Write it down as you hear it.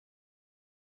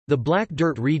The Black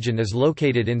Dirt region is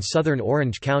located in southern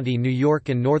Orange County, New York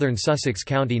and northern Sussex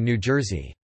County, New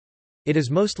Jersey. It is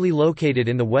mostly located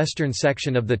in the western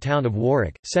section of the town of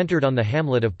Warwick, centered on the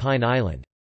hamlet of Pine Island.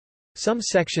 Some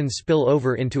sections spill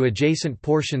over into adjacent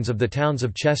portions of the towns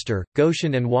of Chester,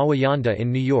 Goshen and Wawayanda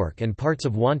in New York and parts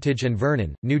of Wantage and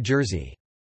Vernon, New Jersey.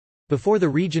 Before the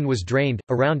region was drained,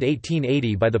 around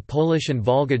 1880 by the Polish and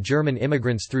Volga-German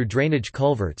immigrants through drainage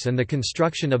culverts and the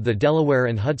construction of the Delaware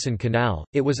and Hudson Canal,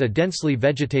 it was a densely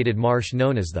vegetated marsh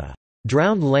known as the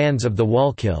 "drowned lands of the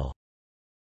Wallkill."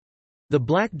 The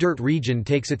Black Dirt region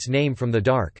takes its name from the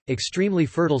dark, extremely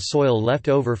fertile soil left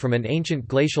over from an ancient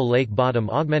glacial lake bottom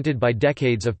augmented by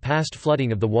decades of past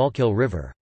flooding of the Wallkill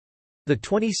River. The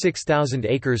 26,000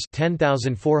 acres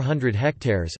 (10,400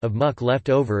 hectares) of muck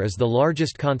left over is the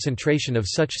largest concentration of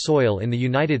such soil in the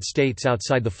United States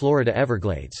outside the Florida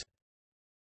Everglades.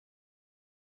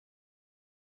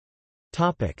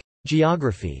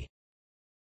 Geography.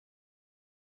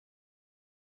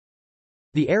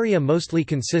 The area mostly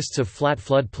consists of flat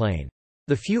flood plain.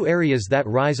 The few areas that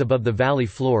rise above the valley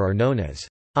floor are known as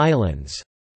islands,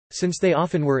 since they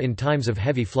often were in times of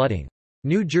heavy flooding.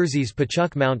 New Jersey's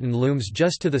Pachuck Mountain looms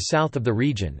just to the south of the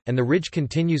region, and the ridge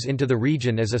continues into the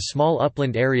region as a small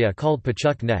upland area called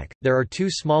Pachuck Neck. There are two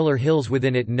smaller hills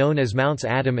within it known as Mounts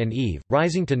Adam and Eve,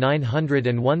 rising to 900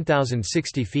 and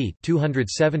 1,060 feet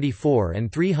 (274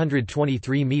 and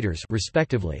 323 meters)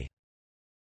 respectively.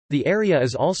 The area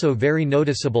is also very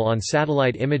noticeable on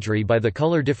satellite imagery by the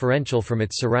color differential from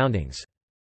its surroundings.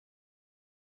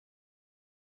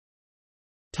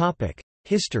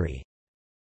 History.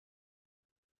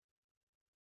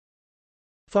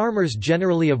 Farmers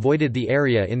generally avoided the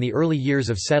area in the early years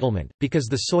of settlement, because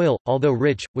the soil, although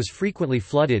rich, was frequently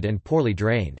flooded and poorly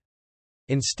drained.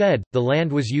 Instead, the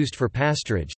land was used for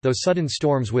pasturage, though sudden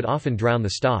storms would often drown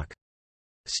the stock.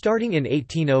 Starting in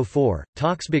 1804,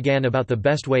 talks began about the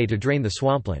best way to drain the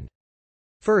swampland.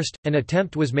 First, an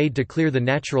attempt was made to clear the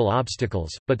natural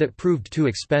obstacles, but that proved too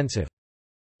expensive.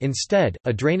 Instead,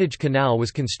 a drainage canal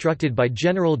was constructed by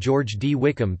General George D.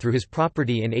 Wickham through his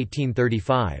property in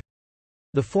 1835.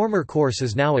 The former course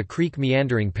is now a creek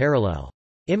meandering parallel.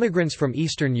 Immigrants from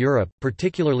Eastern Europe,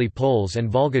 particularly Poles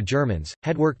and Volga Germans,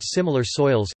 had worked similar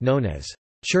soils, known as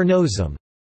Chernozem,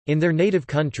 in their native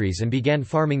countries and began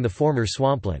farming the former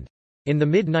swampland. In the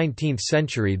mid-19th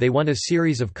century they won a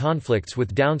series of conflicts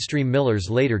with downstream millers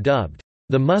later dubbed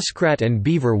the Muskrat and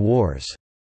Beaver Wars.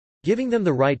 Giving them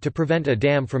the right to prevent a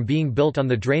dam from being built on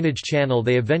the drainage channel,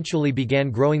 they eventually began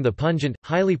growing the pungent,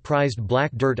 highly prized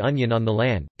black dirt onion on the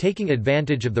land, taking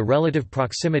advantage of the relative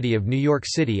proximity of New York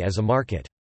City as a market.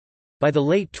 By the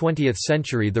late 20th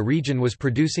century the region was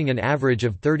producing an average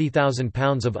of 30,000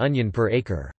 pounds of onion per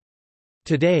acre.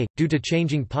 Today, due to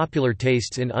changing popular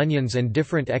tastes in onions and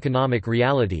different economic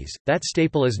realities, that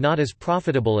staple is not as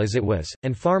profitable as it was,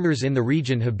 and farmers in the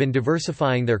region have been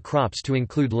diversifying their crops to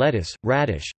include lettuce,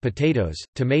 radish, potatoes,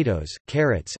 tomatoes,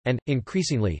 carrots, and,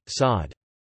 increasingly, sod.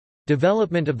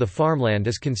 Development of the farmland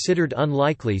is considered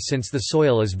unlikely since the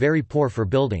soil is very poor for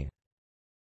building.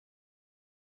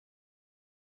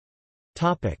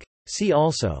 See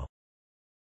also: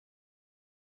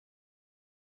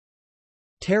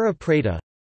 Terra Preta,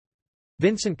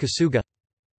 Vincent Kasuga.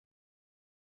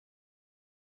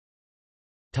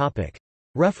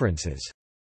 References.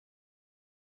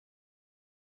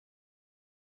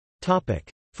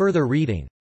 Further reading.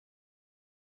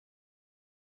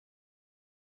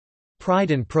 Pride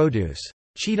and Produce.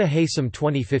 Cheetah Haysom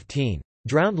 2015.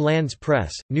 Drowned Lands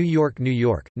Press, New York, New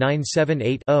York,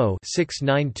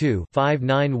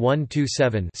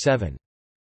 978-0-692-59127-7.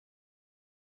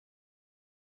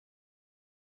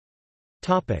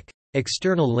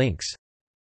 External links.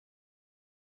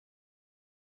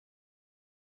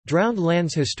 Drowned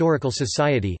Lands Historical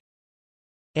Society,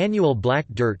 Annual Black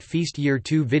Dirt Feast Year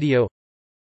 2 video,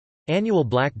 Annual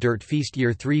Black Dirt Feast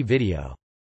Year 3 video.